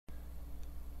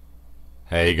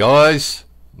Hey guys,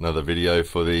 another video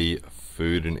for the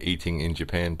food and eating in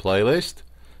Japan playlist.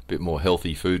 Bit more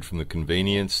healthy food from the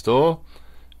convenience store.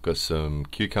 Got some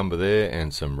cucumber there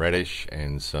and some radish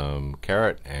and some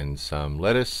carrot and some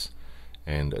lettuce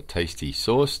and a tasty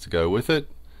sauce to go with it.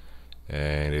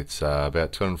 And it's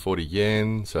about 240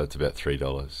 yen, so it's about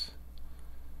 $3.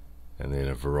 And then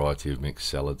a variety of mixed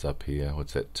salads up here.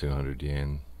 What's that, 200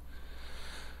 yen?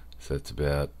 So it's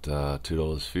about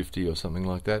 $2.50 or something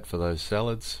like that for those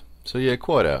salads. So yeah,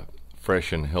 quite a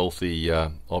fresh and healthy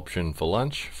option for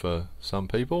lunch for some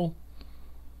people.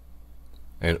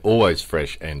 And always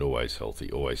fresh and always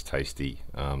healthy, always tasty.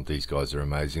 These guys are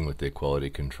amazing with their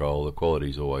quality control. The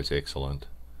quality's always excellent.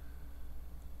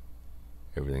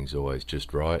 Everything's always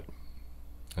just right.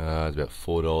 It's about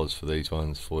 $4 for these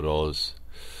ones. $4,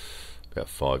 about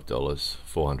 $5,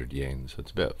 400 yen. So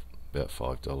it's about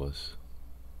 $5.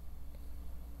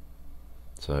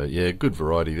 So yeah, good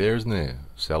variety there, isn't there?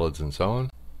 Salads and so on.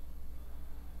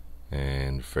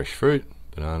 And fresh fruit,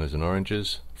 bananas and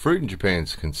oranges. Fruit in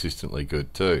Japan's consistently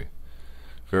good too.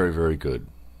 Very, very good.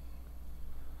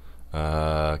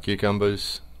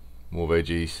 Cucumbers, more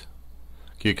veggies.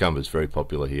 Cucumbers very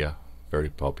popular here.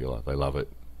 Very popular. They love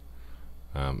it.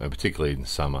 And particularly in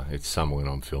summer. It's summer when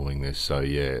I'm filming this, so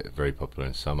yeah, very popular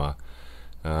in summer.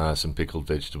 Some pickled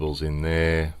vegetables in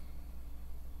there.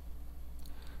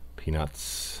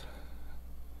 Peanuts,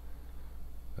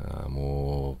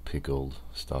 more pickled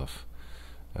stuff,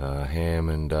 ham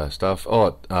and stuff.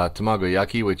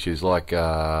 Tamagoyaki, which is like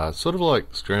sort of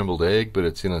like scrambled egg, but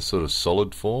it's in a sort of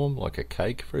solid form, like a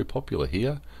cake. Very popular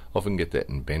here. Often get that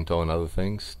in bento and other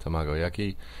things.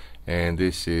 Tamagoyaki, and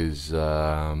this is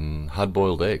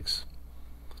hard-boiled eggs.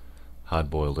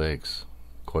 Hard-boiled eggs,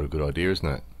 quite a good idea, isn't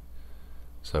it?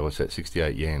 So what's that?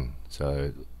 68 yen.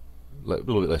 So a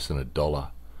little bit less than $1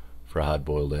 for a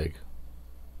hard-boiled egg.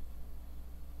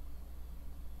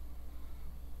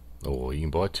 Or you can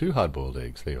buy 2 hard-boiled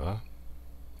eggs. There you are.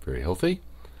 Very healthy.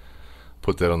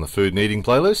 Put that on the food and eating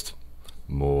playlist.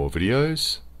 More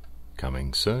videos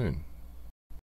coming soon.